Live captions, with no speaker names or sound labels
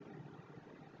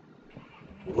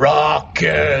Rock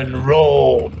and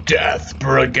Roll Death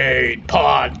Brigade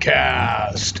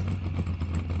podcast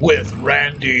with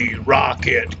Randy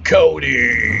Rocket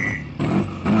Cody.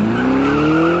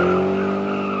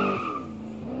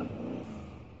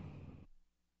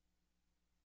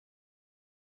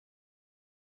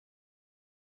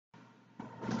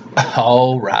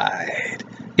 All right,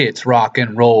 it's Rock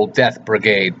and Roll Death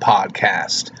Brigade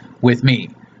podcast with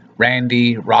me,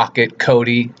 Randy Rocket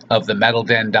Cody of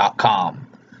themetalden.com.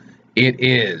 It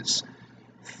is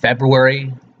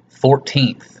February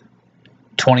 14th,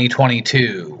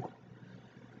 2022,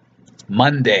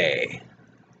 Monday.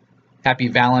 Happy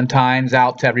Valentine's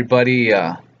out to everybody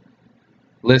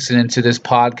listening to this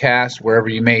podcast, wherever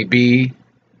you may be,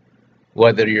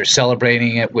 whether you're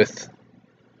celebrating it with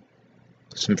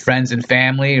some friends and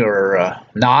family or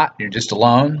not, you're just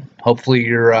alone. Hopefully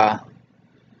you're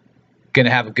going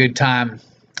to have a good time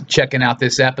checking out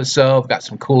this episode. I've got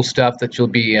some cool stuff that you'll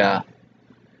be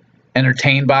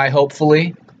entertained by,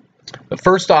 hopefully. But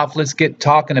first off, let's get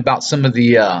talking about some of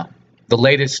the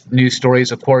latest news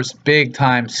stories. Of course, big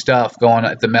time stuff going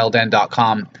at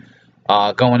themetalden.com,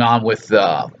 going on with,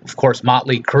 of course,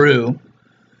 Motley Crue.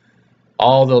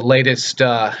 All the latest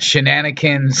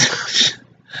shenanigans,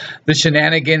 the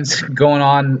shenanigans going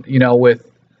on, with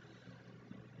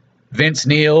Vince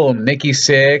Neil and Nikki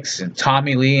Sixx and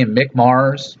Tommy Lee and Mick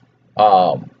Mars.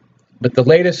 But the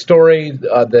latest story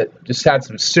that just had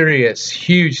some serious,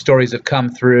 huge stories have come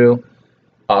through.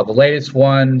 The latest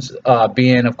ones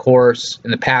being, of course,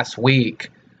 in the past week,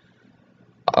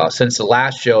 since the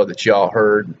last show that y'all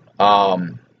heard,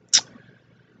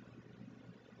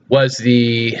 was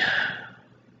the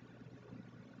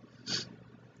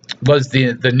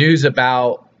news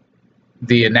about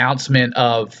the announcement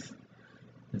of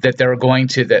that there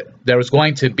was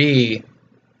going to be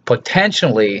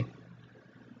potentially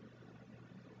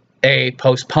a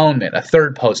postponement, a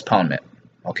third postponement.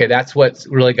 Okay, that's what's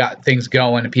really got things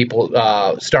going and people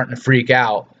starting to freak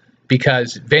out,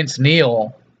 because Vince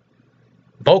Neil,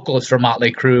 vocalist for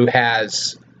Motley Crue,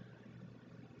 has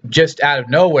just out of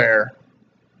nowhere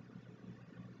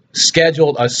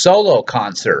scheduled a solo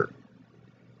concert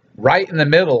right in the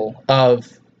middle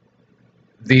of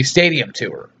the stadium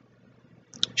tour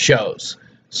shows.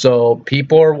 So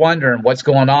people are wondering what's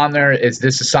going on there. Is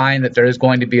this a sign that there is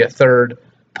going to be a third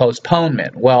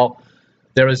postponement? Well,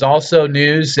 there is also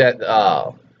news that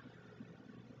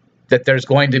that there's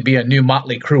going to be a new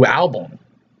Motley Crue album,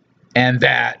 and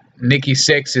that Nikki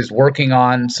Sixx is working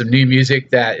on some new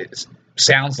music that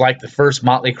sounds like the first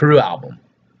Motley Crue album.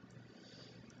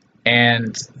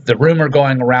 And the rumor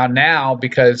going around now,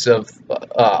 because of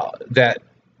that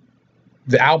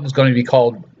the album is going to be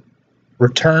called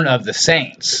Return of the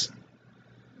Saints.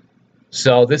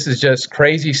 So this is just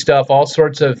crazy stuff, all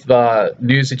sorts of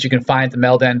news that you can find at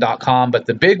themetalden.com. But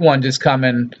the big one just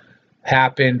happened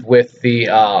with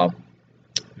the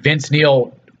Vince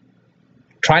Neil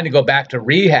trying to go back to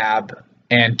rehab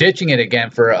and ditching it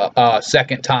again for a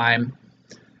second time.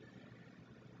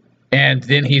 And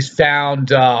then he's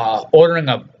found ordering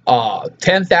a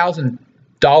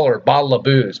 $10,000 bottle of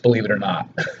booze, believe it or not.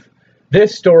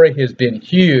 This story has been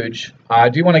huge. I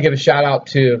do want to give a shout out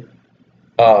to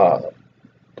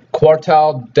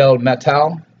Quartal del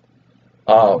Metal.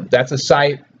 That's a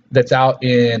site that's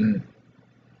that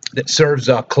serves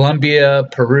Colombia,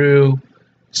 Peru,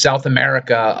 South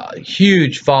America. A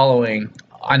huge following.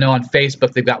 I know on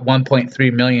Facebook they've got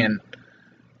 1.3 million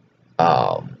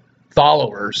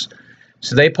followers.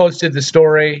 So they posted the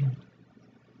story.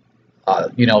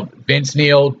 Vince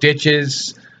Neil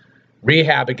ditches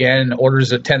rehab again and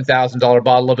orders a $10,000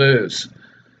 bottle of booze.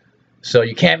 So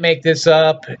you can't make this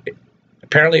up.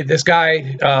 Apparently this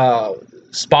guy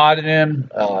spotted him.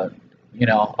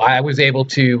 I was able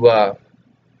to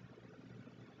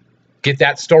get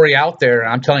that story out there,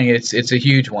 and I'm telling you, it's a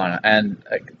huge one. And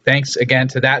thanks again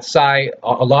to that site.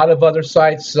 A lot of other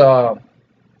sites have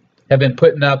been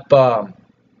putting up my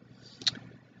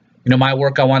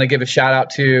work. I want to give a shout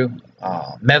out to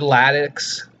Metal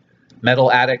Addicts.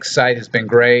 Metal Addicts site has been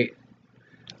great.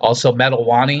 Also Metal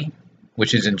Wani,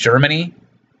 which is in Germany,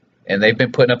 and they've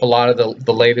been putting up a lot of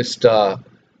the latest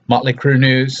Motley Crue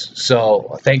news.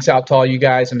 So thanks out to all you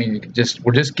guys. I mean,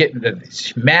 we're just getting to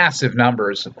these massive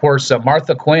numbers. Of course,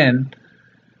 Martha Quinn,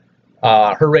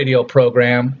 her radio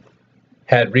program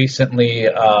had recently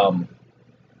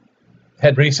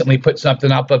put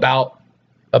something up about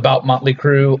Motley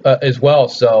Crue as well.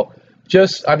 So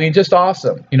just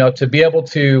awesome, to be able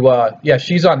to,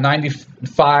 she's on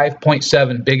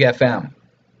 95.7 Big FM,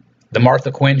 the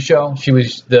Martha Quinn show. She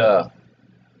was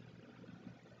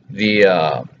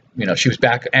she was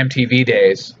back MTV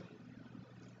days.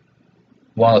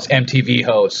 one of those MTV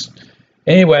hosts.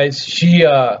 Anyways, she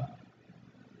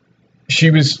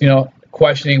was,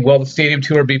 questioning, will the stadium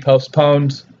tour be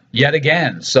postponed yet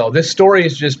again? So this story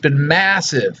has just been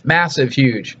massive,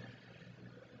 huge.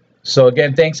 So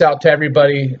again, thanks out to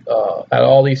everybody at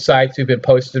all these sites who've been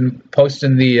posting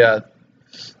the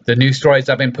news stories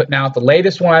I've been putting out. The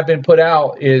latest one I've been put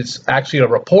out is actually a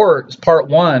report. It's part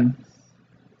 1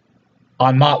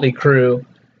 on Motley Crue,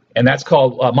 and that's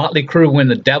called Motley Crue When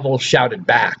the Devil Shouted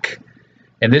Back.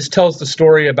 And this tells the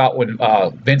story about when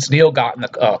Vince Neil got in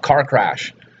a car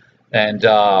crash. And,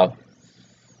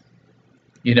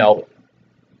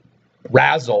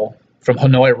 Razzle from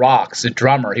Hanoi Rocks, the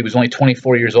drummer, he was only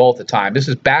 24 years old at the time. This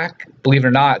is back, believe it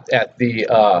or not, at the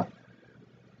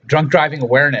Drunk Driving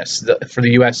Awareness for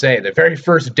the USA, the very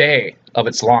first day of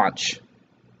its launch,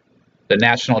 the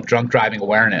National Drunk Driving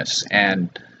Awareness. And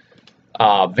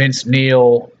Vince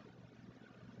Neil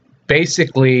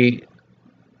basically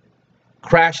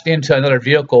crashed into another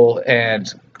vehicle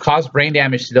and caused brain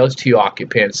damage to those 2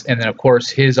 occupants. And then, of course,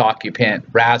 his occupant,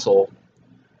 Razzle,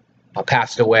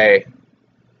 passed away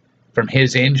from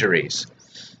his injuries.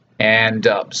 And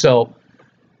so,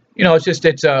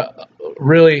 it's a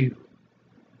really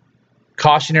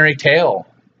cautionary tale,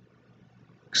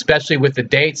 especially with the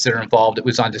dates that are involved. It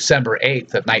was on December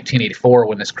 8th of 1984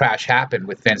 when this crash happened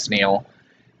with Vince Neil.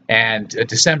 And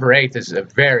December 8th is a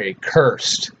very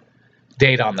cursed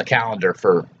date on the calendar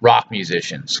for rock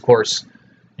musicians. Of course,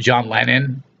 John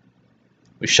Lennon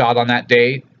was shot on that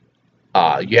date.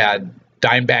 You had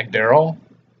Dimebag Darrell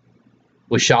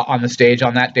was shot on the stage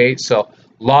on that date. So a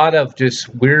lot of just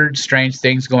weird, strange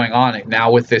things going on. And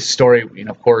now with this story,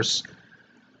 of course,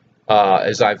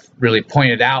 as I've really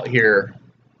pointed out here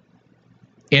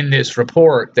in this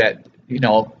report, that,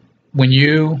 when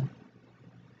you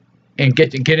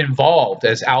get involved,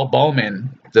 as Al Bowman,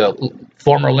 the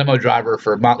former limo driver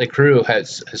for Motley Crue,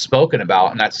 has spoken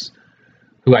about, and that's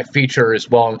who I feature as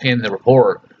well in the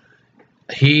report.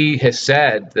 He has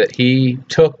said that he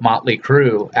took Motley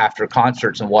Crue after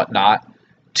concerts and whatnot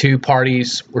to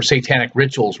parties where satanic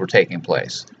rituals were taking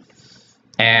place,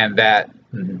 and that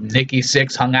Nikki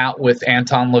Sixx hung out with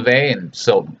Anton LaVey, and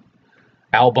so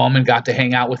Al Bowman got to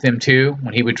hang out with him too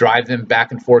when he would drive them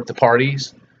back and forth to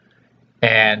parties,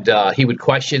 and he would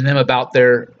question them about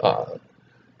their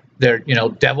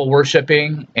devil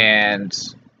worshiping.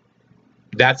 And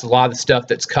that's a lot of the stuff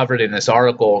that's covered in this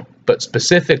article, but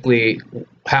specifically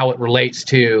how it relates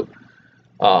to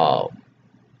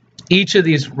each of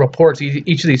these reports,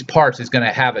 each of these parts is going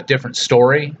to have a different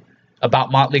story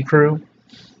about Motley Crue.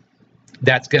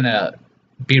 That's going to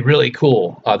be really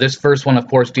cool. This first one, of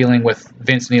course, dealing with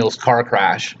Vince Neil's car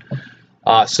crash.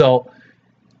 So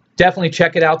definitely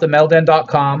check it out,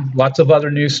 themetalden.com. Lots of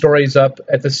other news stories up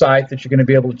at the site that you're going to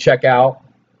be able to check out.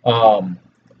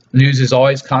 News is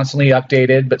always constantly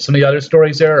updated, but some of the other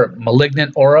stories there are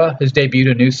Malignant Aura has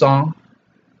debuted a new song.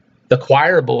 The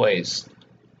Choir Boys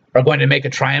are going to make a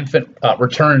triumphant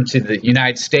return to the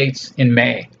United States in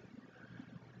May.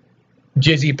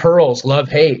 Jizzy Pearl's Love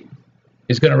Hate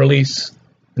is going to release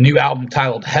a new album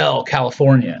titled Hell,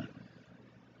 California.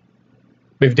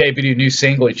 We've debuted a new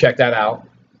single. You check that out.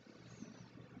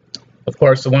 Of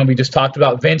course, the one we just talked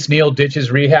about, Vince Neil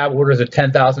ditches rehab, orders a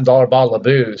 $10,000 bottle of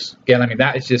booze. Again, I mean,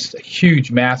 that is just a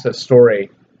huge, massive story.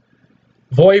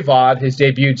 Voivod has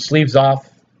debuted Sleeves Off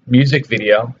music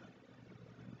video.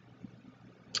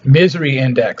 Misery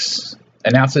Index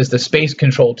announces the Space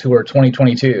Control Tour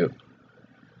 2022.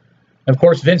 And of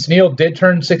course, Vince Neil did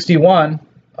turn 61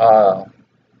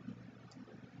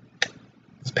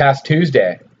 this past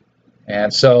Tuesday.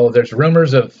 And so there's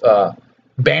rumors of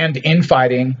band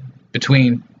infighting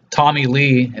between Tommy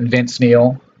Lee and Vince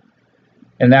Neil,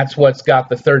 and that's what's got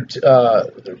the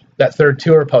third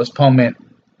tour postponement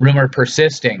rumor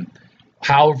persisting.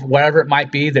 Whatever it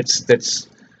might be that's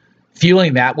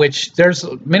fueling that, which there's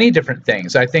many different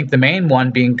things. I think the main one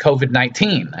being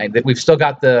COVID-19. That we've still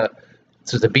got the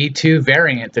B2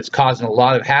 variant that's causing a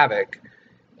lot of havoc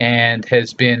and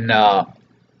has been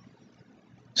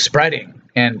spreading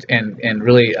and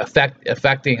really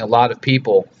affecting a lot of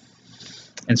people.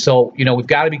 And so, we've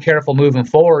got to be careful moving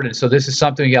forward. And so this is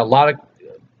something, you got a lot of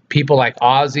people like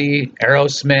Ozzy,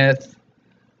 Aerosmith,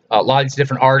 a lot of these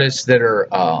different artists that are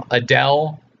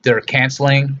Adele, that are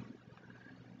canceling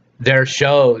their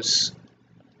shows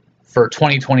for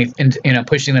 2020, and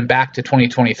pushing them back to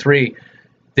 2023.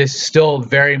 This is still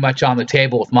very much on the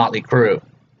table with Motley Crue.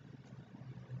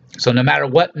 So no matter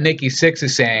what Nikki Sixx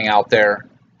is saying out there,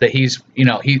 that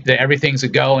that everything's a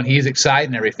go and he's excited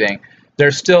and everything,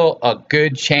 there's still a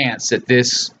good chance that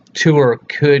this tour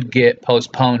could get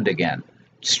postponed again,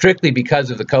 strictly because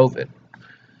of the COVID.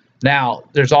 Now,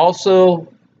 there's also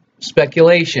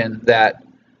speculation that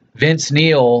Vince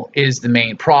Neil is the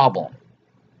main problem,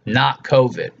 not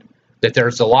COVID. That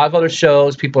there's a lot of other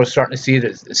shows. People are starting to see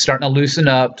that it's starting to loosen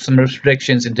up some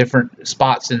restrictions in different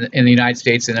spots in the United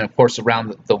States and then, of course,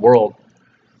 around the world.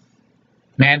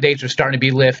 Mandates are starting to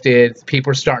be lifted.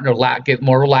 People are starting to get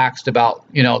more relaxed about,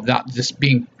 not just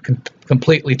being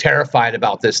completely terrified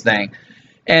about this thing.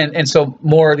 And so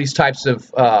more of these types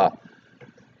of,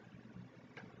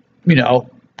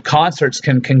 concerts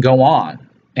can go on.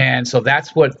 And so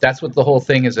that's what the whole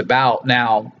thing is about.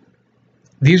 Now,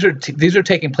 these are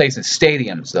taking place in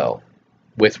stadiums, though,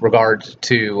 with regards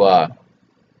to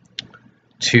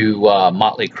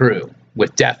Motley Crue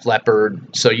with Def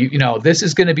Leppard. So this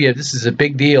is going to be a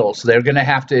big deal. So they're going to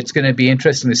have to. It's going to be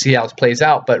interesting to see how this plays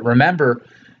out. But remember,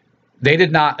 they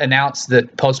did not announce the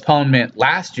postponement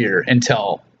last year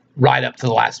until right up to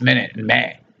the last minute in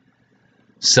May.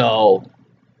 So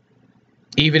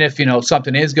even if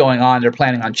something is going on, they're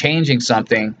planning on changing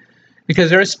something, because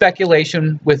there is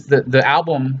speculation with the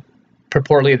album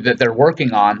purportedly that they're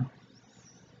working on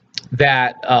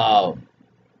that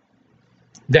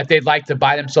that they'd like to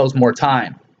buy themselves more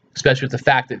time, especially with the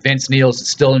fact that Vince Neil's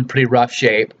still in pretty rough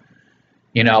shape.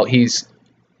 He's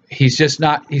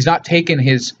not taking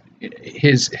his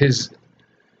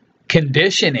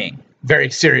conditioning very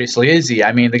seriously, is he?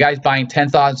 I mean, the guy's buying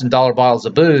 $10,000 bottles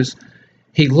of booze.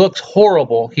 He looks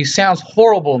horrible. He sounds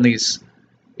horrible in these,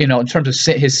 in terms of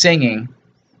his singing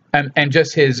and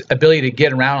just his ability to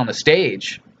get around on the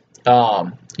stage.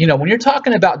 When you're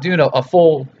talking about doing a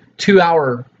full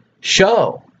 2-hour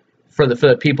show for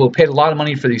the people who paid a lot of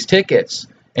money for these tickets,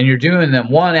 and you're doing them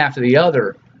one after the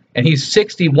other, and he's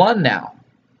 61 now,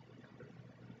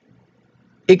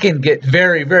 it can get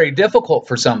very, very difficult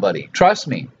for somebody. Trust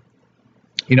me.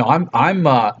 I'm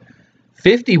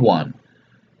 51.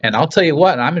 And I'll tell you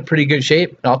what, I'm in pretty good shape.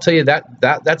 And I'll tell you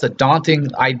that's a daunting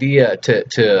idea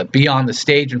to be on the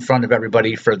stage in front of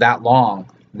everybody for that long,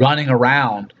 running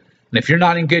around. And if you're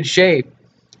not in good shape,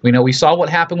 we saw what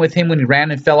happened with him when he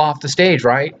ran and fell off the stage,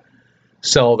 right?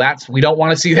 So we don't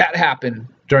want to see that happen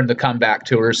during the comeback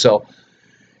tour. So,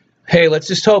 hey, let's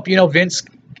just hope, Vince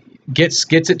gets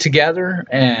it together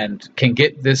and can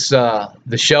get this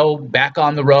the show back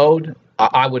on the road.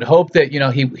 I would hope that,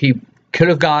 he could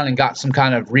have gone and got some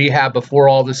kind of rehab before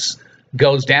all this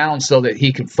goes down so that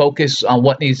he could focus on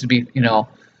what needs to be,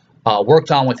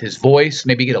 worked on with his voice,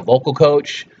 maybe get a vocal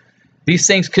coach. These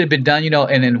things could have been done,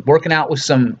 and then working out with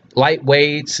some light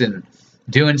weights and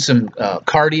doing some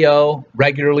cardio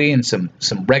regularly and some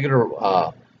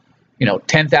regular,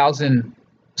 10,000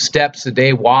 steps a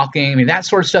day walking. I mean, that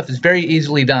sort of stuff is very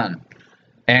easily done.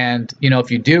 And,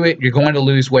 if you do it, you're going to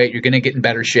lose weight. You're going to get in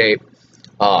better shape.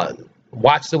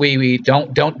 Watch the wee-wee.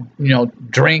 Don't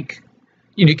drink.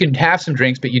 You can have some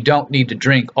drinks, but you don't need to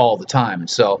drink all the time.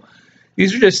 So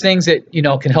these are just things that,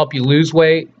 can help you lose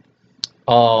weight,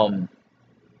 and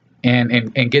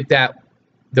get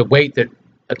the weight that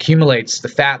accumulates, the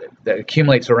fat that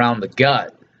accumulates around the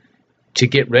gut, to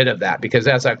get rid of that. Because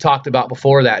as I've talked about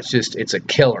before, it's a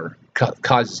killer.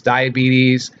 Causes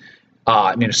diabetes.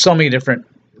 There's so many different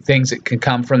things that can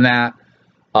come from that.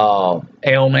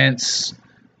 Ailments.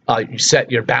 You set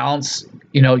your balance.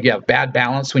 You have bad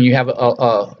balance when you have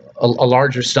a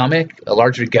larger stomach, a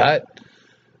larger gut,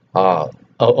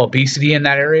 obesity in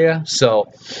that area.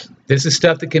 So this is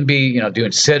stuff that can be,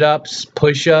 doing sit-ups,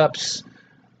 push-ups,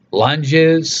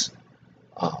 lunges,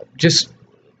 just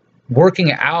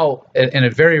working out in a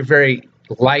very, very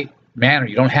light manner.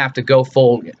 You don't have to go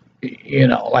full,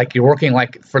 like you're working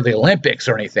like for the Olympics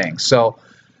or anything. So,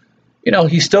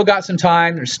 he's still got some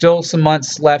time. There's still some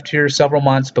months left here, several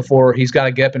months before he's got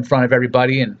to get up in front of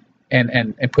everybody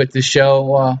and put this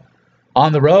show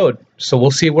on the road. So we'll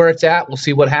see where it's at. We'll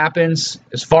see what happens.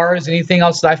 As far as anything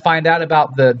else that I find out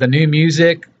about the new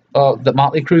music that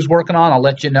Motley Crue's working on, I'll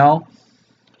let you know.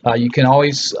 You can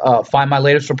always find my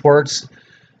latest reports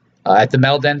at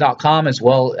themetalden.com as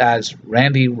well as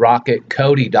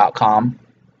randyrocketcody.com.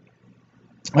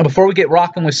 Now, before we get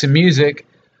rocking with some music,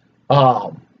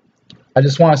 I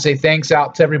just want to say thanks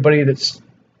out to everybody that's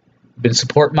been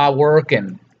supporting my work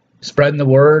and spreading the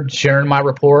word, sharing my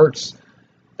reports.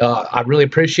 I really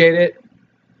appreciate it.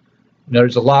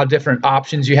 There's a lot of different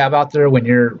options you have out there when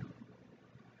you're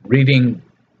reading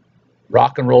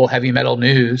rock and roll heavy metal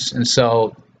news. And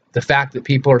so the fact that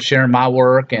people are sharing my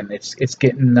work and it's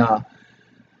getting all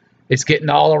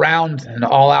around and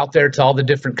all out there to all the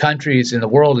different countries in the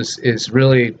world is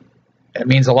really, it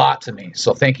means a lot to me.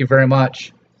 So thank you very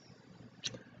much.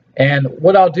 And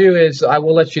what I'll do is I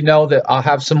will let you know that I'll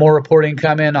have some more reporting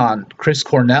come in on Chris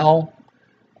Cornell,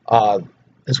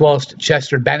 as well as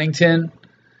Chester Bennington.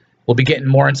 We'll be getting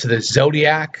more into the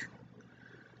Zodiac,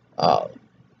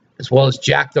 as well as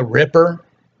Jack the Ripper,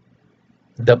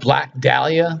 the Black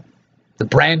Dahlia, the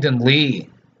Brandon Lee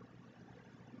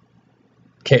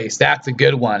case. That's a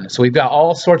good one. So we've got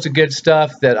all sorts of good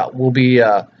stuff that we'll be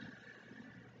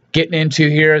getting into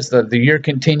here as the year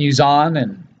continues on.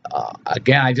 And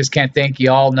again, I just can't thank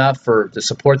you all enough for the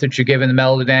support that you're giving the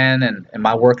Melody Den and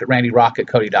my work at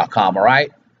randyrocketcody.com. All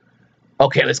right?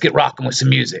 Okay, let's get rocking with some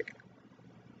music.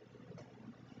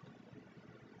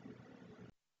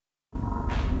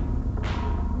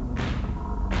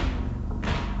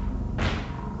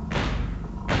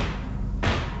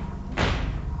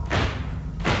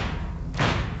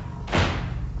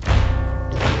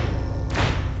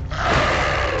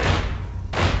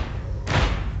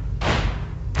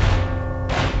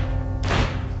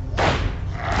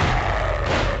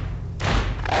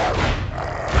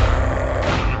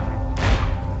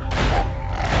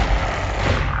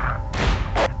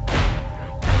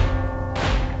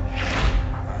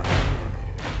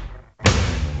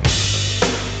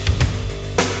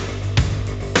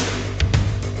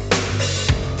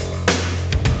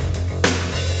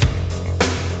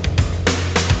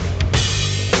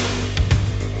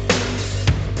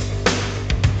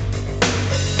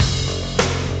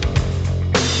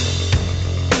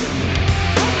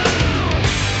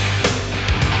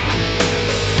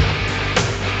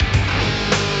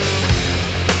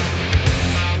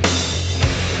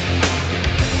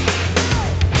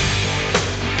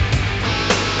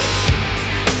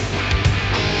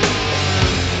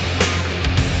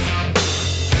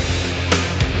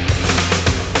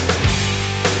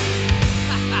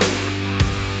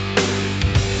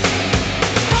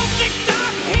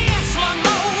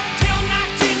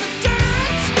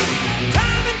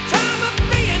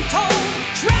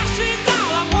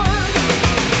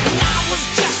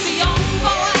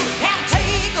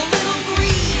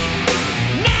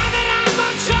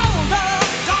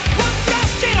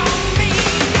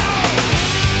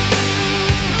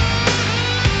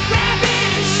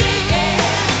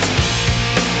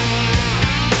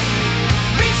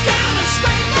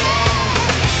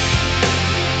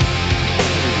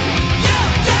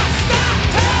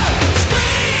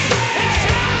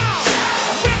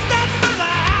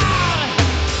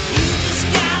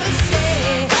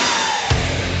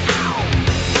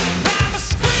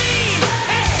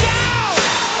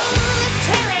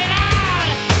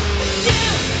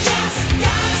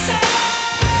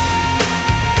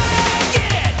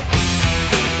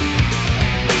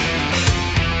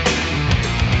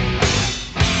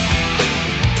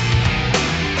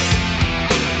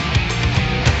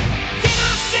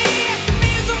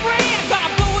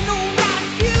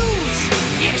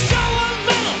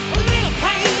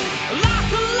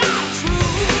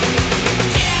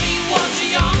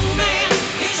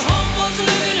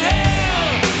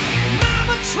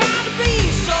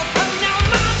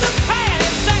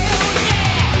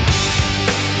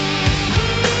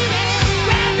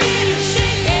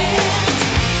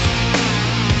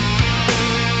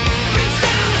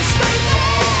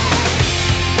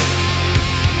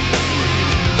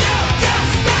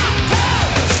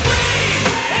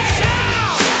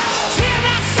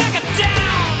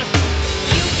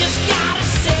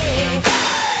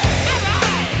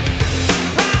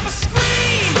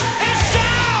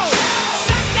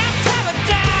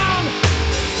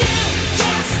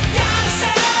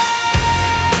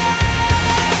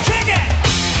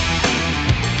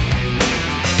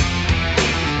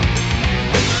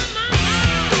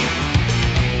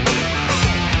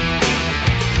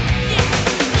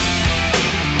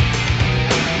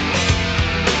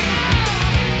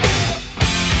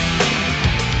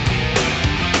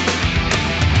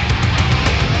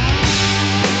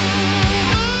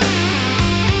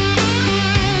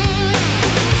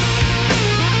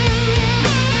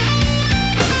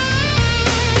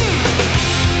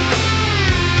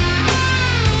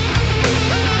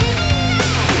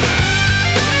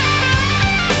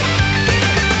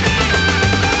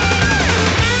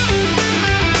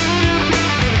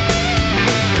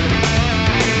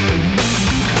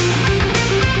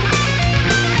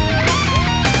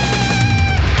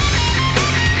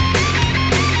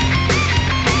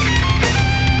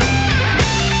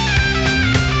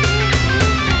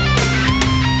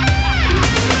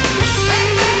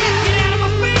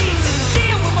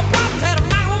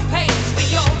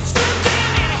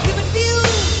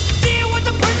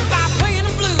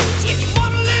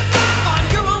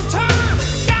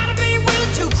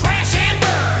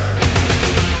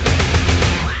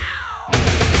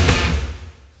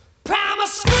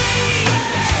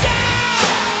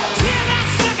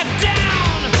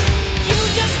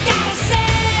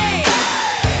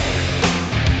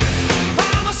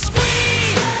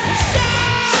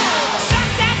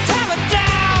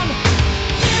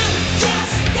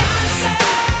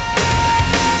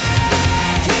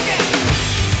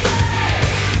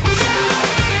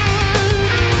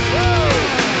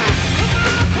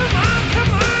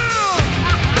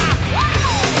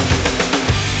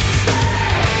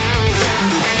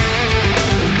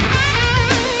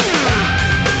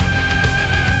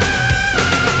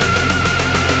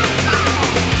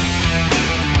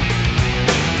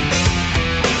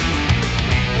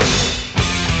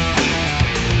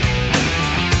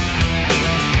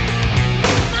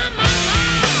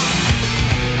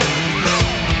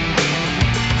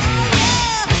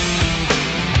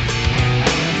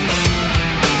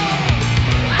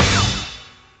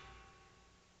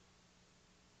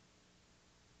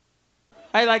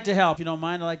 I like to help. You don't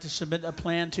mind? I like to submit a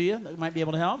plan to you that might be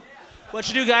able to help. What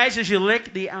you do, guys, is you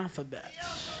lick the alphabet.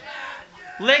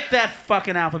 Lick that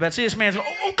fucking alphabet. See, this man's going,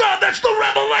 oh, God, that's the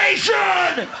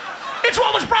revelation! It's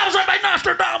what was prophesied by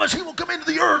Nostradamus. He will come into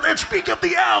the earth and speak of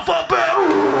the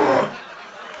alphabet.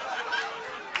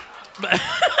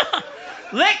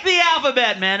 Lick the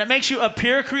alphabet, man. It makes you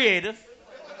appear creative.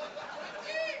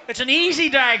 It's an easy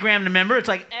diagram to remember. It's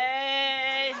like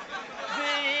A, B,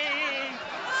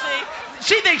 C.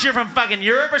 She thinks you're from fucking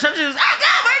Europe or something. She goes, oh,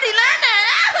 God, where did he learn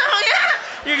that? Oh,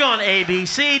 yeah. You're going A, B,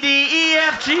 C, D, E,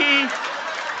 F, G.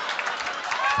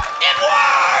 It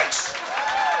works!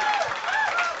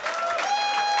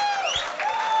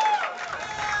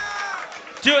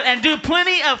 Do it, and do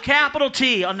plenty of capital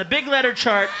T. On the big letter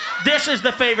chart, this is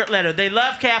the favorite letter. They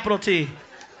love capital T.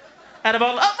 Out of all,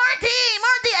 oh, more T,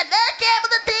 I love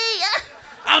capital T.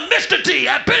 I'm Mr. T.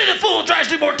 I pity the fool who tries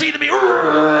to do more T than me.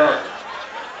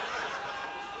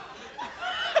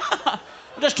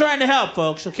 I'm just trying to help,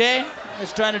 folks, okay?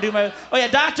 Just trying to do my... Oh, yeah,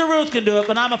 Dr. Ruth can do it,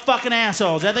 but I'm a fucking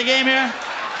asshole. Is that the game here?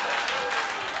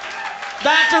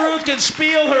 Dr. Ruth can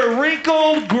spiel her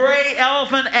wrinkled, gray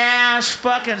elephant ass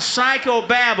fucking psycho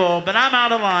babble, but I'm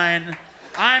out of line.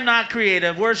 I'm not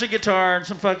creative. Where's the guitar and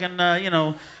some fucking,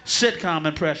 sitcom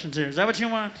impressions here? Is that what you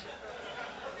want?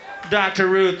 Dr.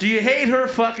 Ruth, do you hate her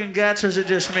fucking guts or is it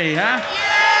just me, huh?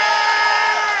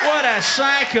 Yeah! What a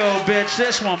psycho bitch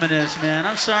this woman is, man.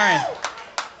 I'm sorry.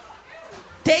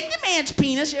 Take the man's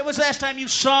penis. It was the last time you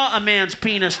saw a man's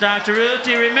penis, Dr. Ruth.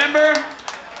 Do you remember?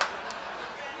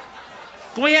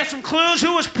 Can we have some clues?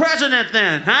 Who was president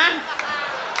then, huh?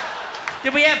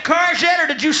 Did we have cars yet, or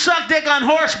did you suck dick on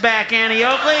horseback, Annie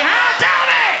Oakley? Huh? Tell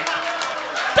me!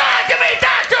 Talk to me,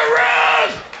 Dr.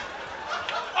 Ruth!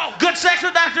 Oh, good sex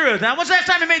with Dr. Ruth. Now, when's the last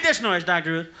time you made this noise,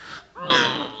 Dr. Ruth?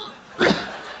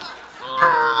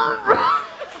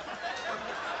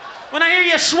 When I hear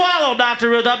you swallow, Dr.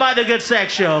 Ruth, I'll buy the Good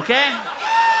Sex Show, okay?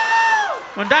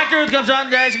 When Dr. Ruth comes on,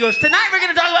 guys, he goes, tonight we're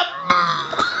going to talk about...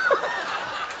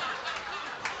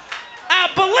 I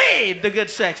believe the Good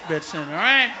Sex Bit Center, all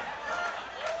right?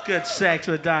 Good sex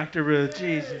with Dr. Ruth,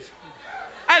 Jesus.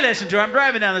 I listen to her. I'm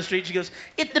driving down the street. She goes,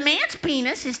 if the man's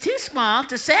penis is too small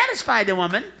to satisfy the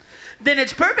woman, then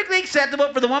it's perfectly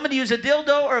acceptable for the woman to use a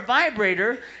dildo or a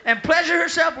vibrator and pleasure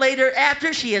herself later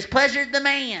after she has pleasured the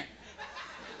man.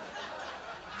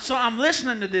 So I'm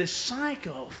listening to this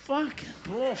psycho fucking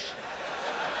bullshit.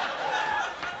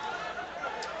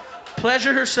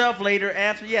 Pleasure herself later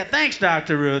after... Yeah, thanks,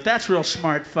 Dr. Ruth. That's real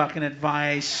smart fucking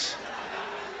advice.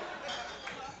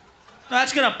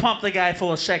 That's going to pump the guy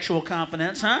full of sexual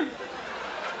confidence, huh?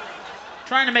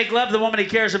 Trying to make love to the woman he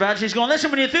cares about. She's going, listen,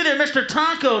 when you threw their Mr.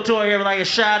 Tonko toy, you ever like a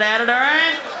shot at it, all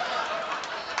right?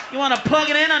 You want to plug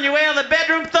it in on your way out of the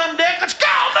bedroom, thumb dick? Let's go,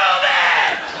 move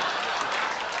it!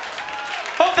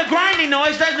 Hope the grinding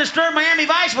noise doesn't disturb Miami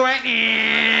Vice for it.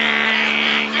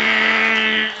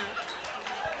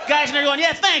 Guys in there going,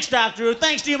 yeah, thanks, Dr. Ruth.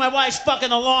 Thanks to you, my wife's fucking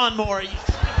the lawnmower.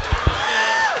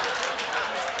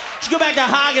 Just go back to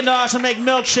Haagen-Dazs and make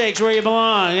milkshakes where you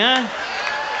belong, huh?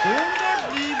 All right.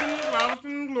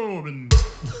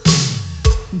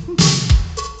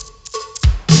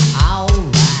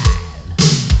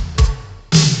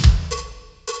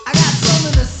 I got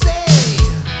something to say.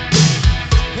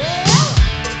 Yeah.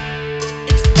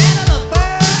 It's better to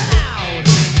burn out.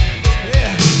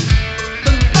 Yeah.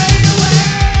 Than fade away.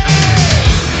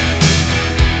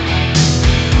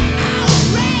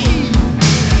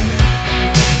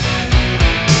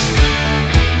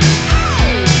 All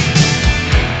right.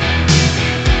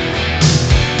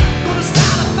 Gonna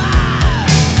start a fire.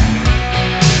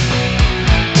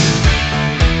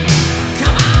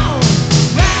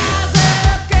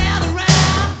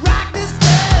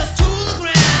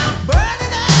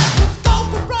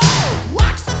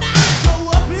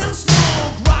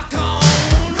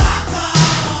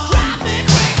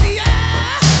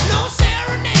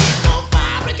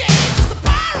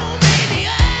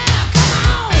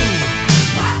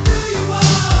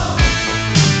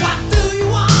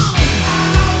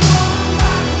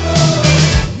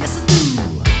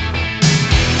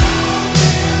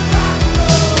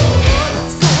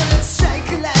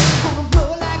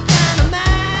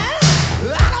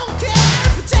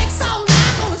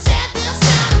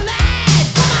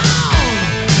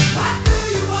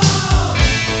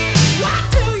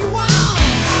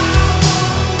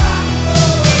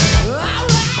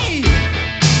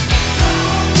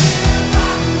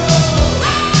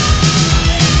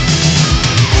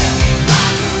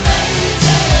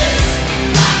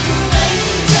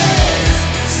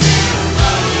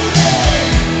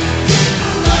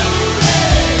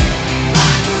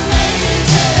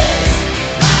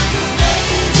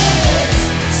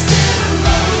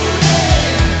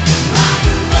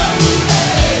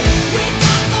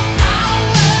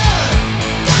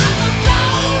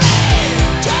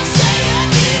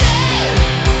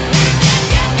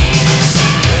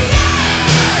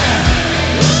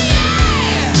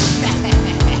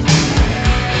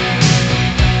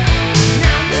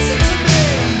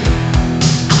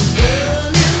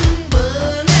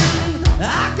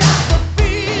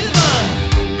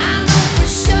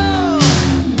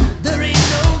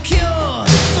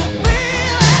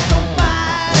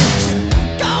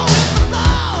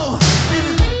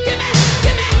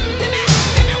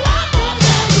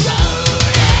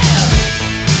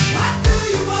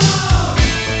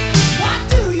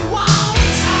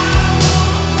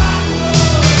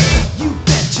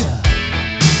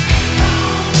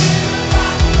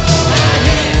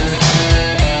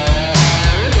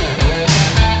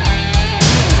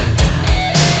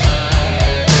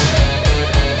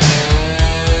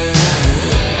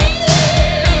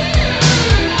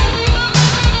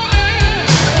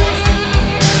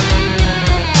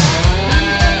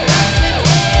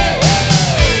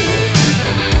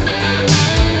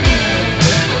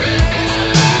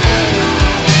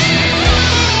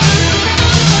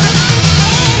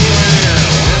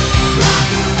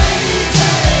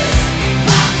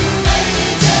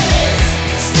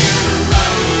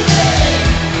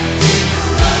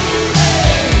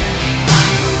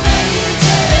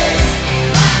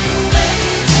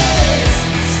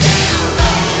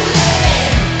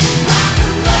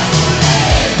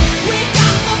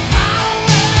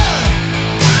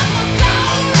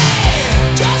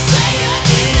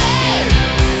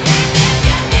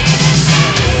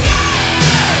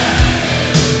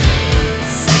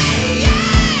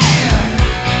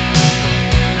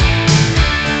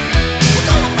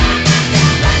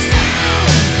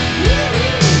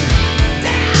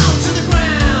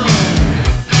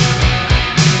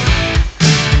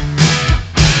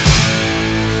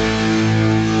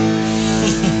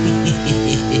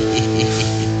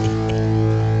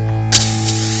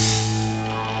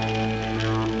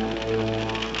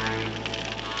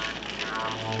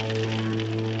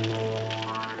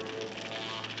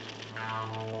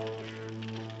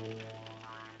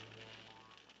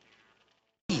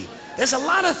 There's a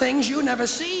lot of things you never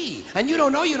see. And you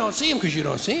don't know you don't see them because you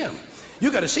don't see them. You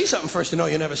got to see something first to know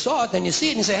you never saw it. Then you see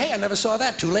it and you say, hey, I never saw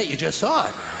that. Too late, you just saw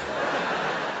it.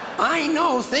 I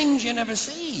know things you never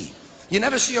see. You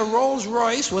never see a Rolls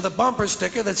Royce with a bumper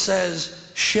sticker that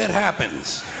says, shit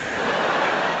happens.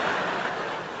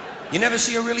 You never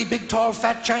see a really big, tall,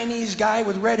 fat Chinese guy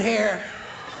with red hair.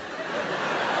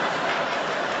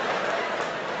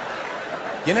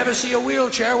 You never see a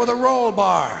wheelchair with a roll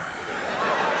bar.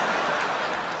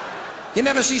 You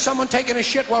never see someone taking a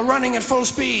shit while running at full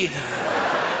speed.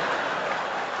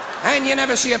 And you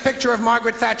never see a picture of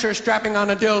Margaret Thatcher strapping on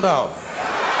a dildo.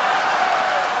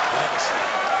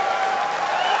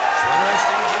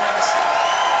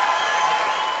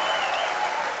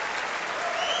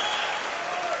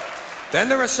 Then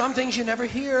there are some things you never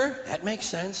hear. That makes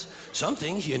sense. Some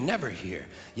things you never hear.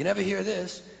 You never hear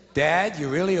this. Dad, you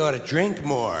really ought to drink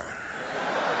more.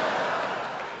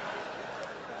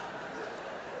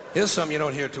 Here's something you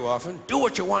don't hear too often. Do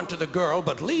what you want to the girl,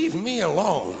 but leave me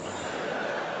alone.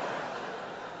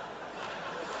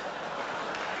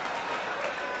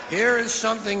 Here is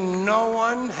something no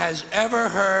one has ever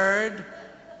heard,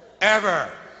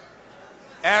 ever.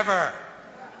 Ever.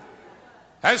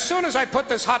 As soon as I put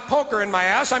this hot poker in my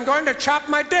ass, I'm going to chop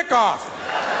my dick off.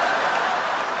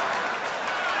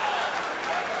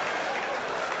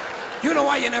 You know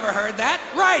why you never heard that?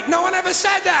 Right, no one ever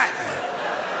said that.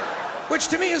 Which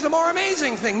to me is the more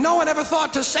amazing thing. No one ever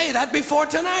thought to say that before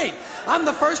tonight. I'm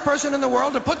the first person in the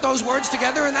world to put those words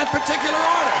together in that particular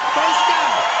order. First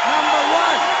down, number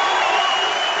one.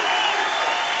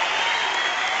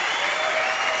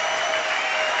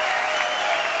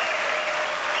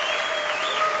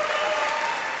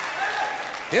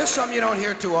 Here's something you don't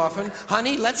hear too often.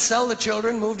 Honey, let's sell the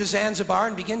children, move to Zanzibar,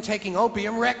 and begin taking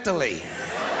opium rectally.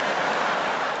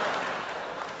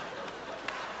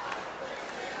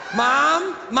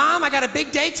 Mom, I got a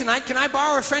big date tonight. Can I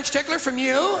borrow a French tickler from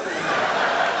you?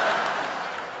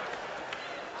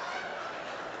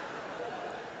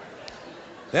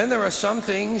 Then there are some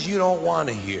things you don't want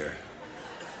to hear.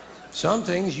 Some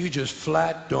things you just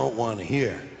flat don't want to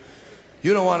hear.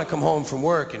 You don't want to come home from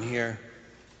work and hear,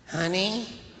 honey,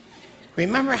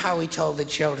 remember how we told the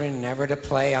children never to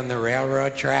play on the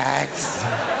railroad tracks?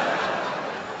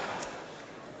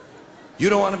 You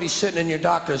don't want to be sitting in your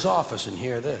doctor's office and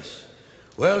hear this.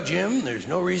 Well, Jim, there's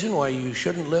no reason why you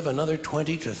shouldn't live another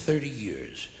 20 to 30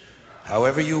 years.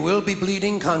 However, you will be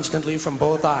bleeding constantly from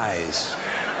both eyes.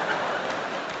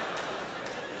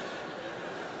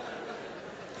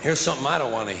 Here's something I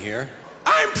don't want to hear.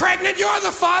 I'm pregnant, you're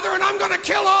the father, and I'm going to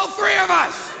kill all three of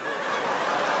us.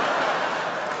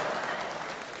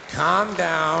 Calm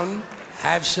down,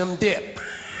 have some dip.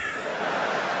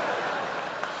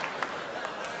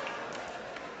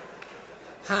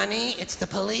 Honey, it's the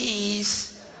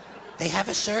police. They have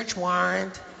a search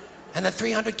warrant, and the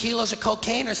 300 kilos of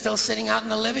cocaine are still sitting out in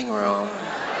the living room.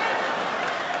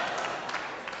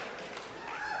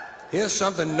 Here's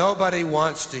something nobody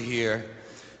wants to hear.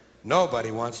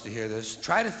 Nobody wants to hear this.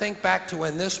 Try to think back to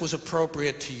when this was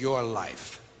appropriate to your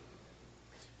life.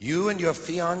 You and your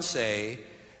fiancé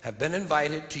have been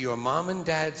invited to your mom and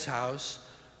dad's house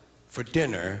for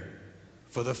dinner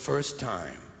for the first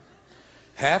time.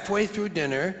 Halfway through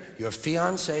dinner, your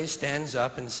fiancé stands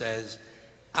up and says,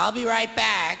 I'll be right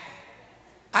back.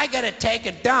 I gotta take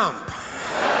a dump.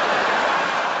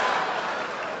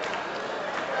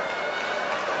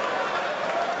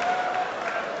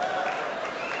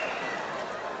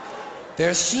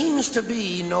 There seems to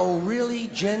be no really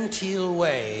genteel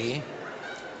way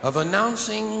of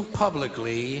announcing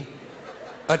publicly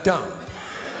a dump.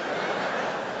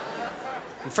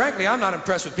 And frankly, I'm not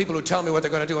impressed with people who tell me what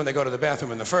they're going to do when they go to the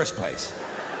bathroom in the first place.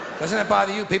 Doesn't it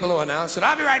bother you, people who announce that,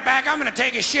 I'll be right back, I'm going to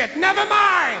take a shit? Never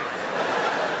mind!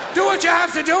 Do what you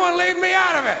have to do and leave me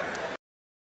out of it.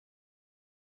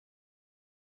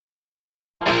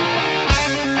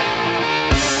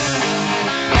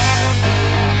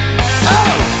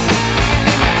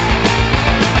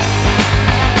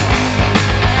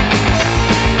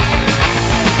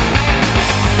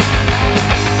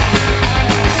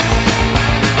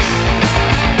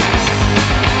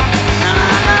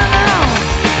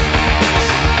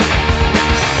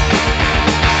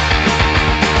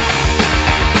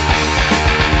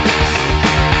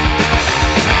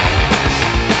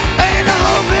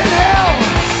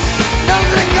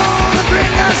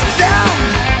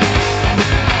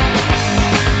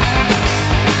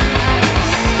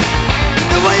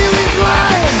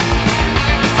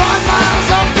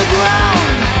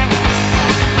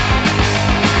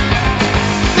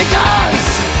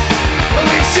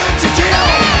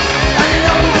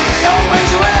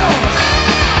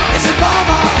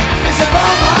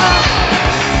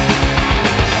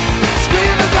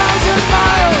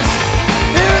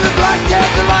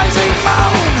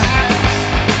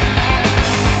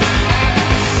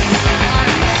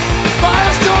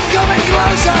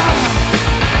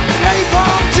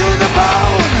 napalm to the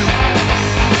bone.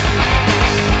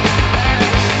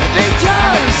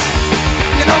 Because,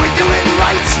 you know we do it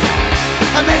right.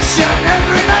 A mission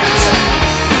every night.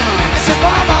 It's a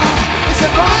bomber, it's a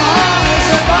bomber, it's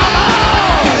a bomber.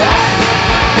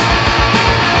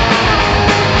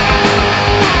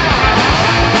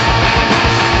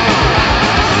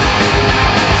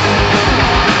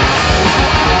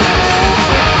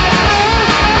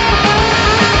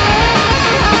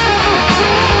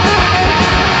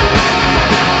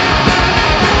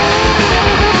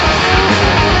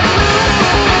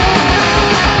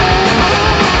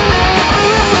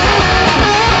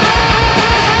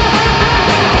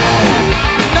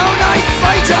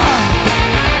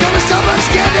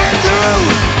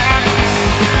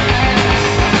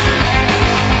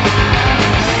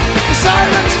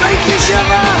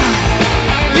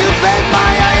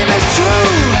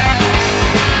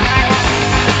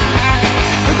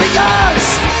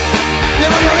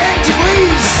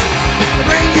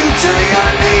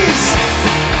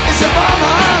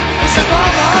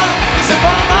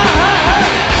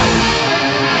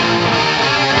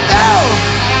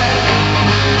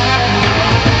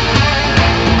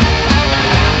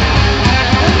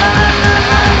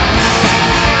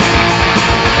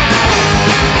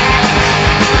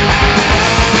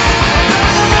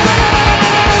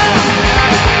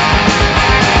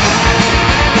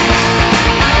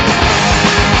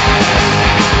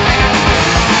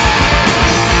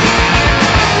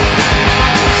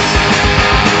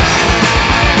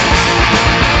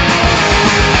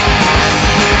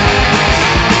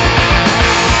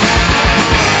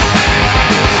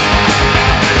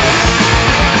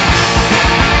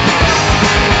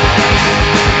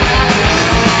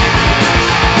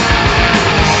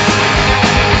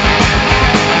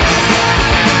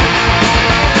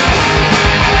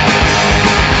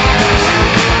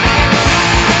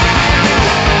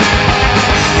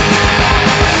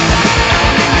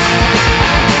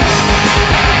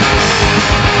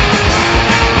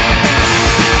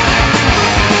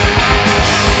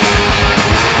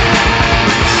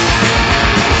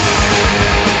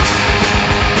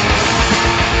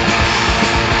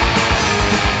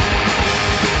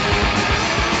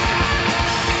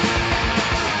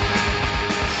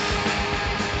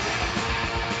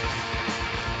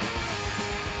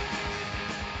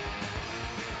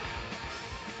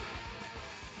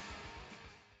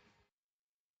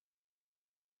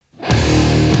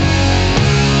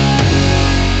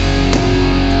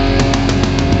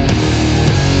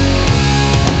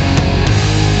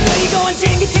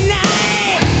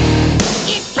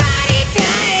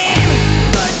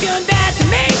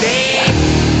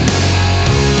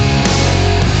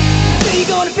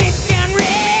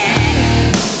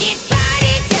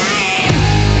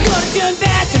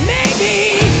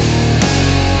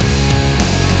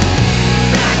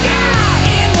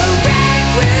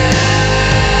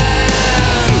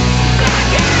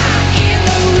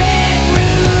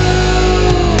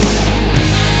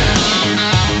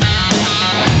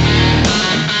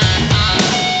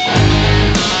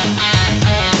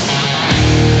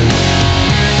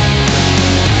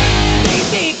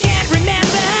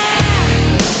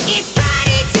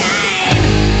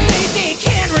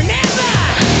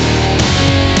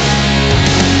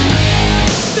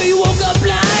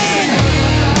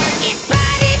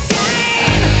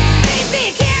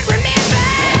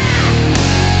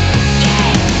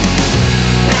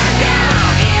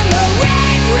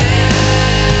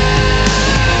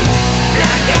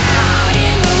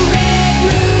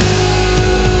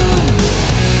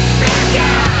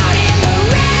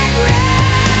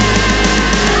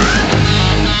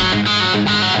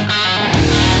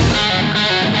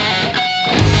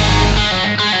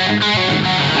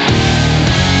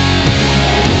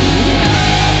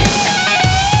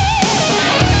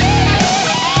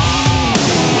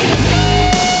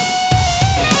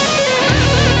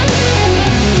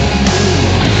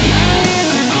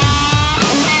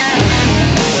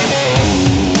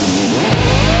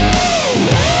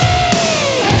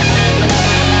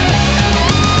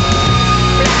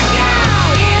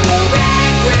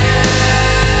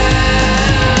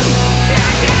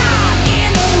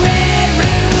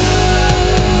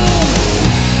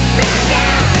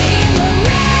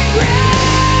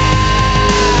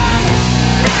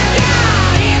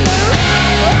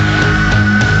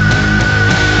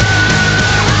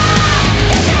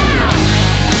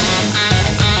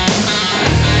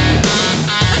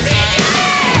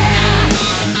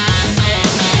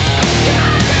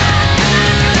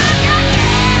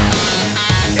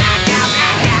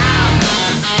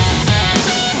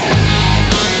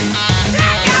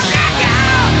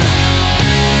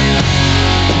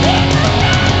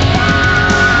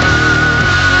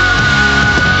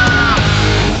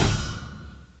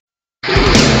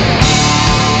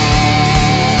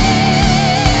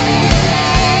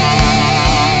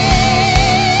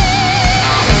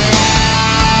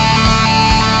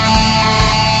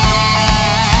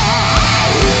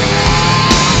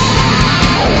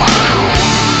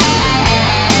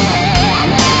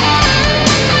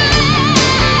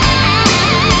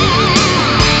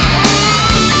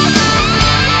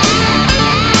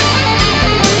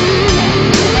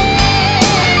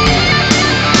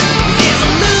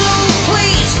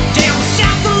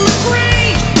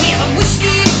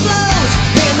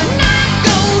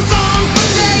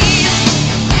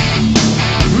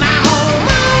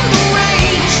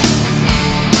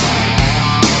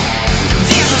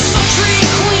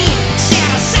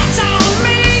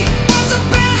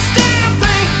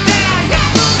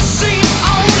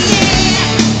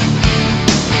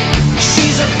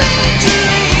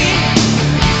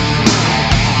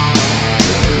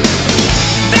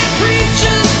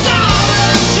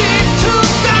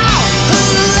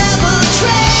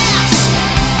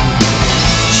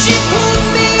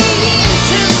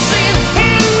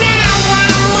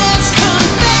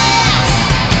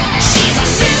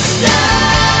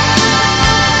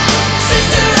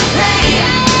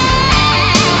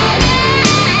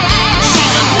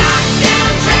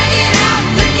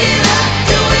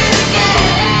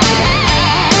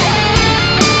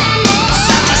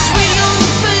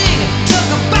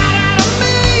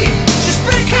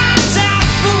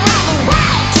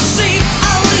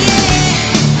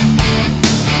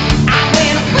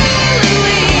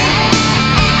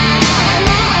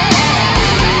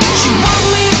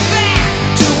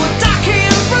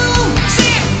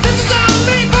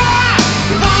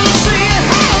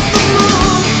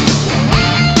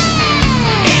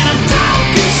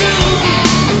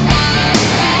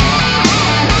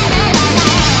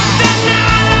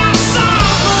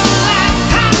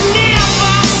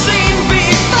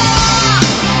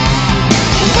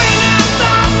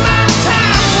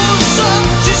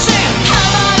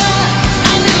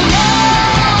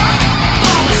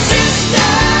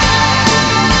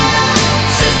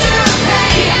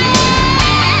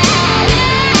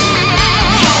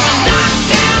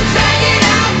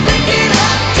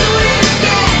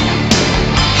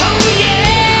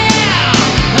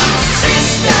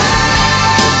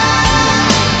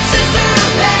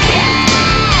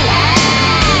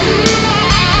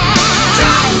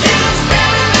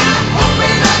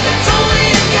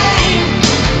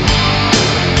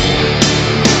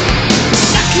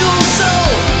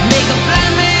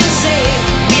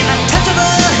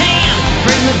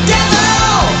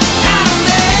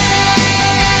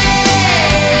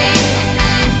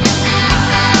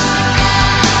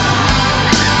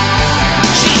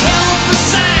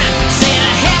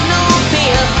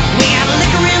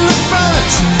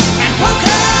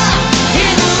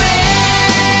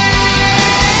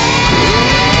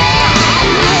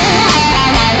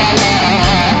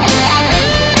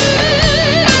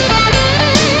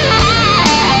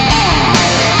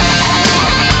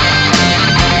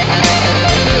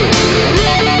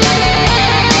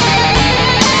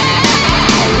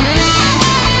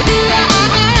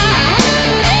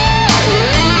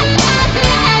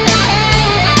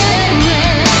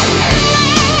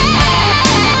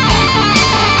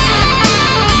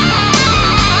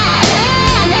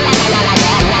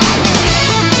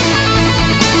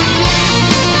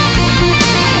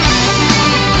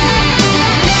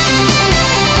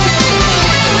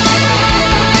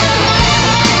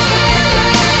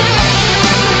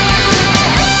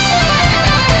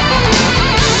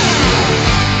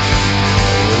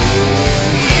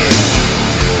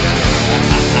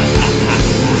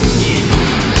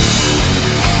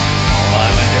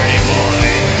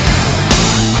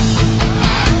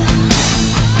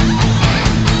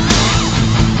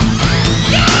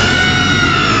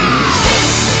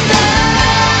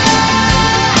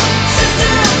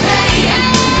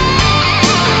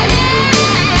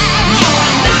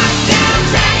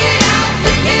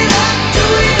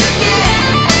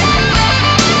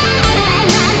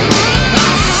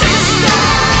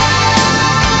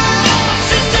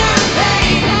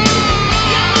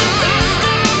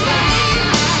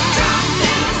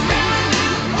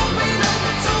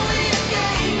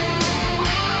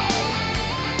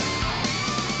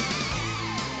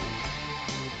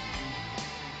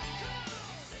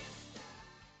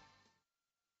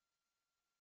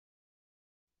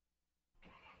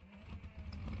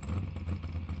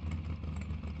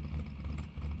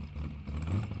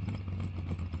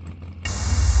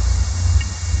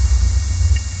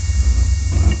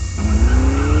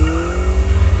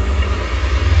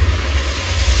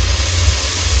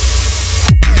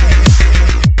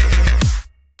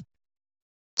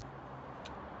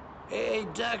 Hey,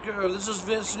 Decker, this is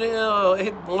Vince Neil. Hey,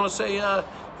 I want to say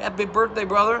happy birthday,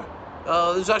 brother.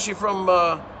 This is actually from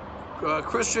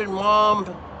Christian,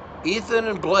 Mom, Ethan,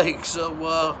 and Blake.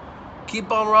 So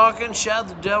keep on rocking, shout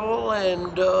the devil,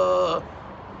 and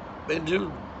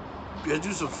do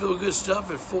some feel good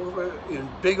stuff in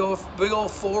big old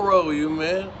 4-0, you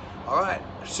man. All right,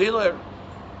 see you later.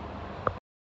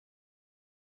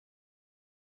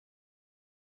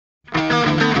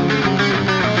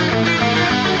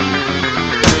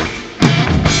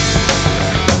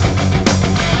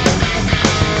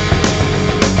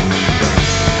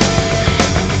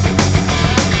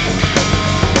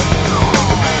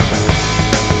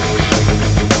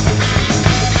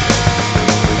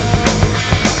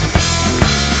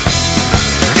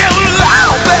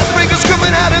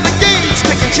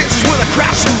 Chances with a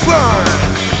crash and burn.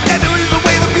 And there is a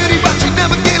wave of beauty, but you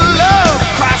never get love.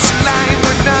 Cross the line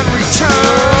for non-return.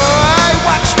 I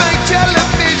watched my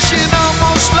television,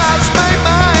 almost lost my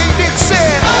mind. It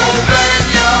said,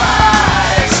 open your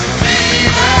eyes,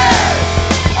 leave it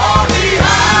all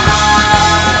behind.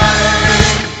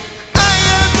 I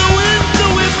am the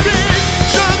winter whispering,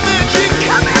 some magic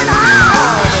coming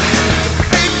out.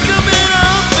 Ain't coming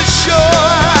on the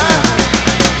shore.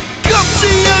 Come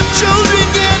see your children.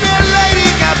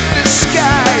 The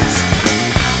skies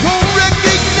won't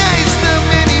recognize them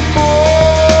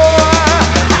anymore.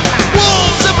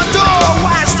 Wolves at my door,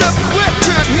 wised up quick,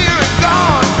 turn here and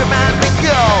gone. Command me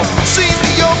go. See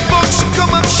me your folks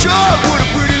come up short. What a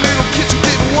pretty little kid you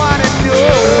didn't want to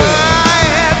know. I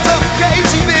had some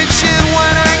crazy vision,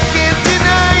 one I can't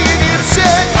deny, and it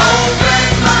said,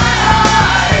 open my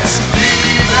eyes,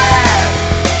 leave it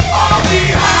all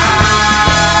behind.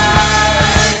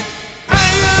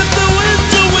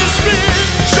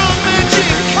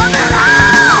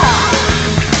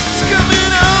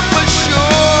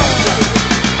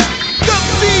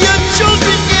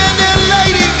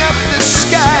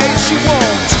 She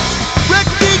won't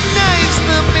recognize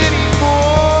them anymore.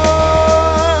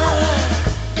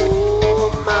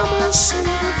 Ooh, mama, see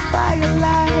the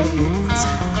firelight.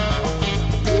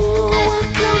 Ooh, we're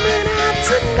coming out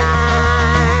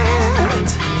tonight.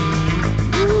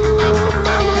 Ooh,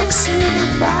 mama, see the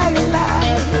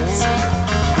firelight.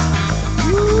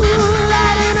 Ooh,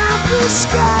 lighting up the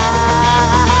sky.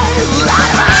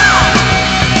 Light up!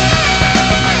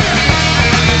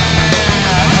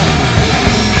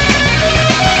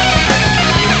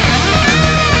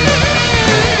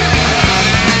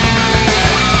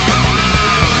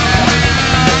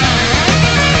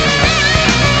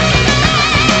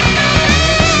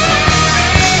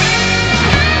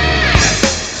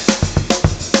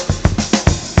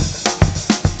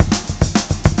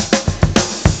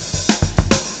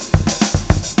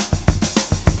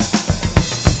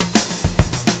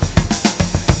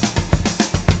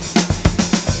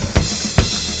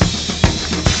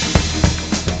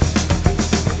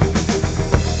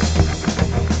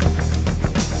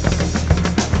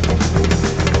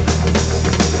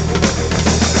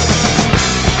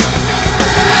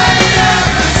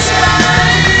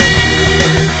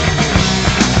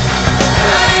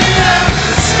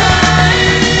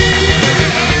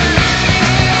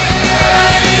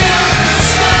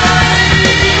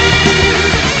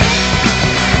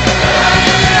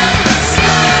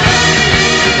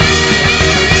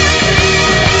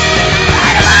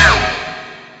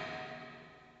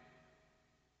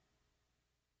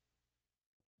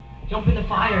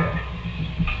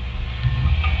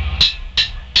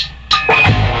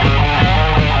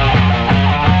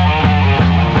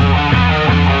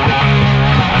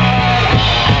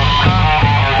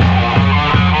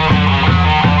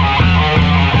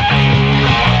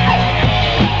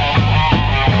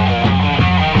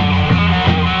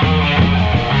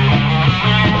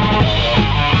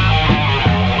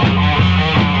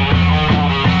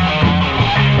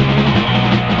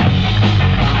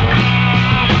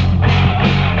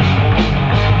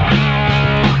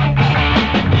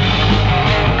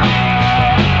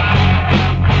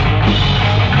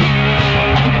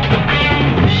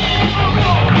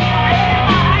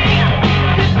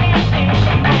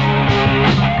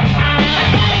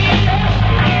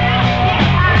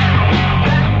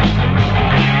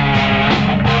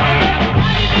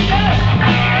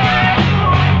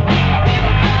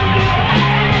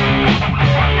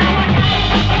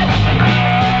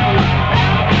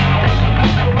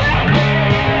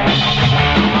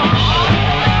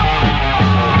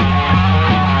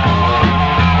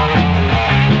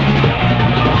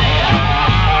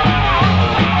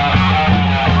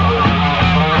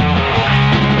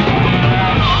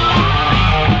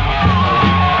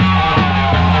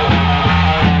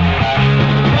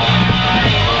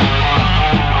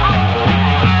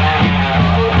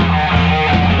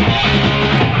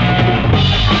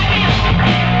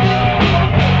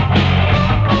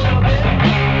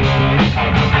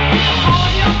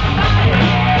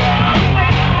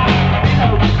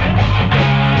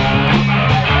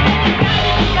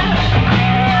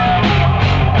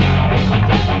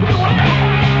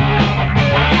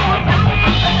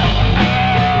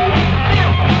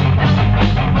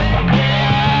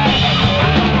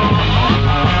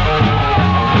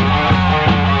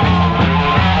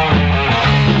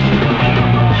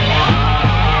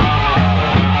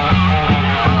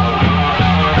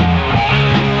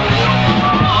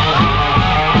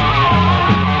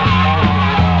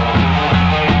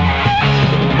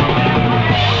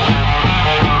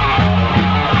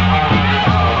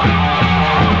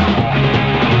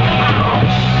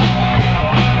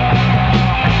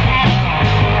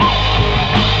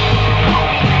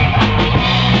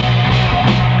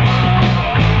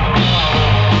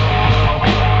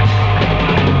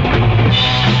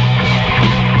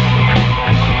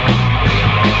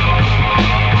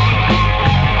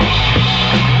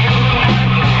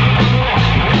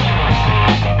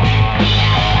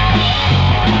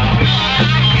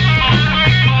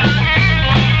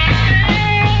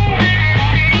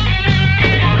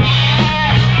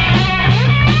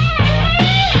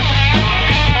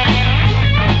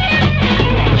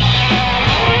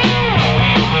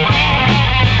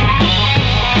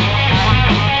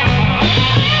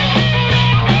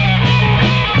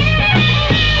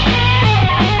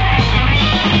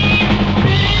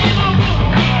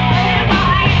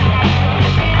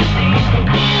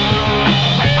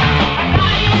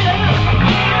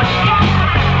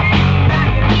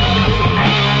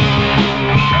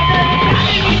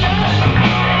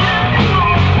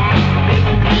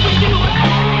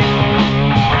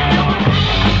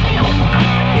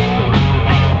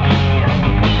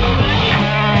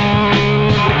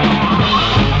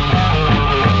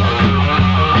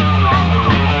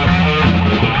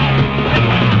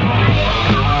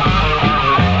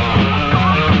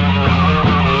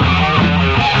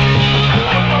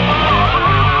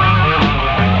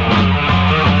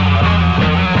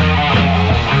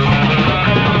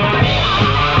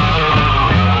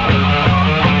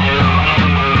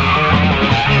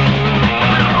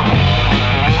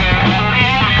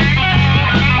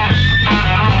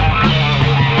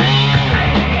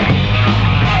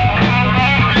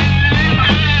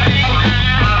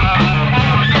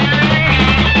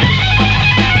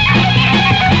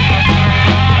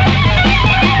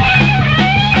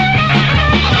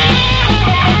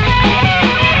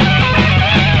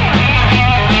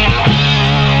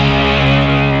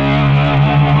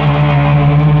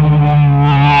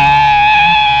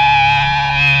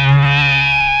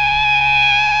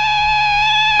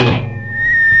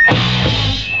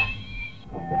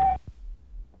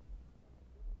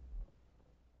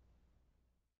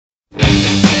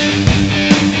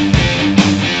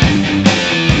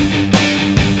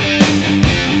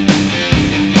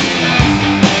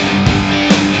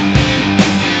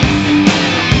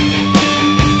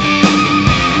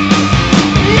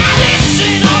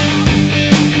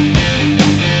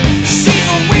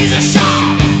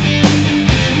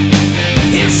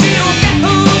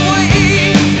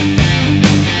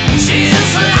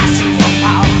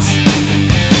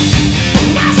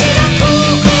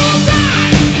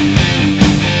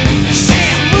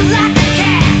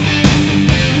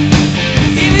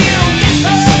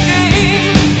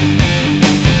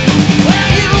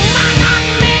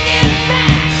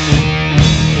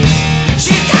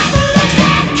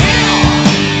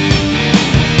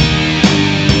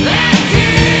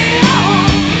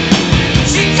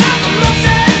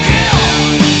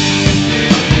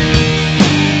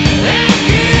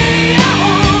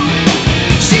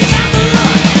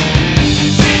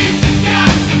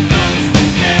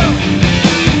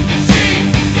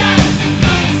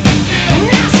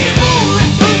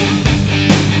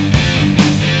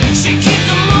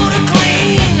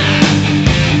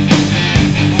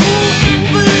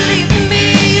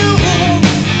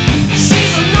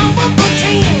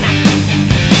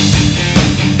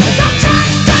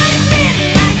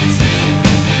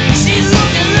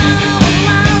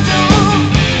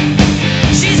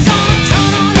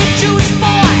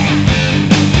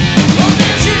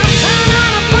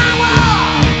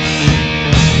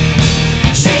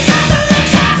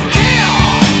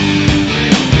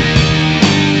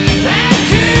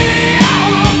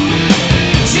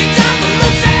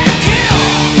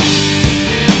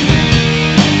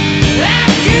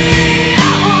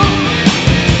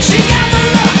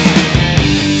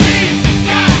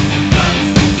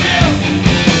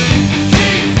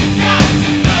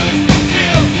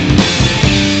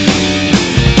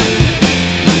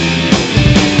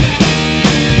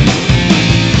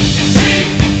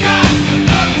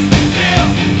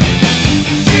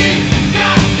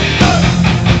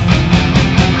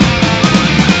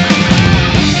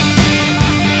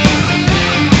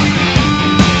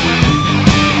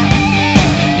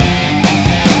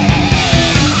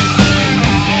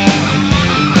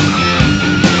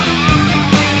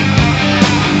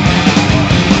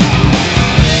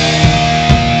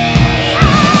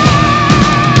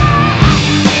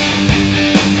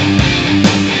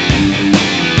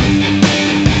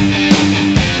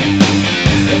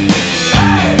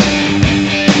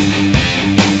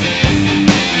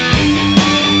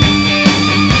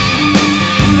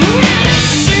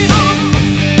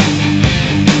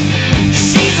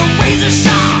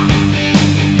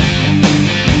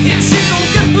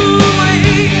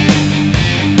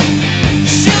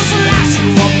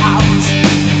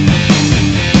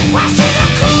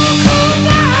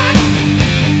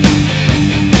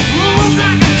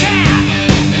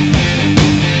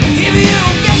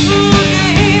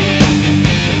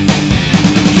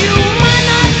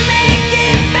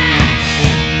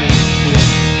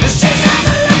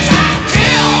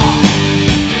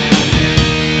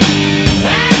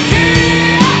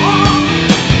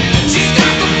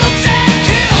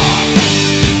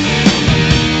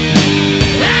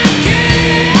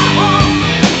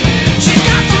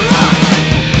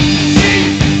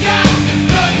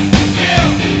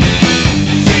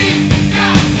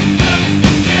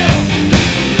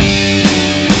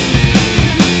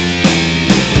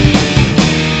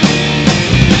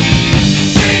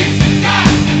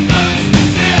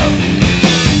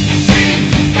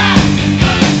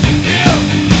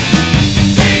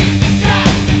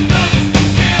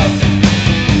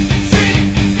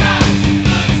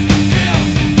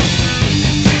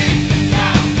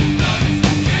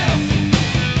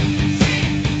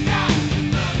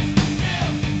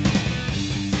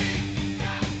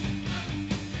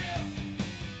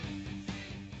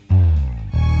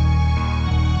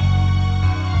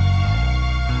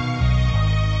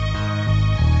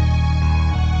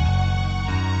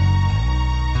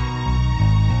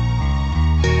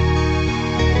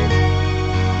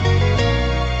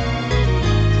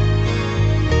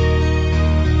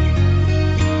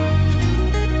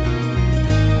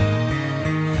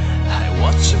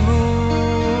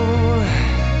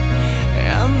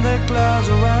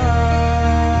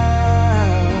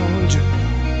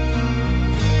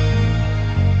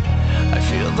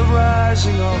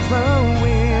 rising of the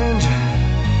wind.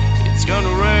 It's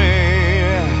gonna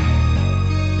rain.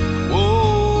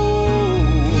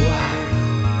 Whoa.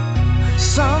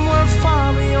 Somewhere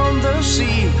far beyond the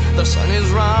sea, the sun is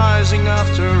rising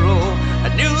after all.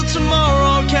 A new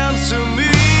tomorrow comes to me.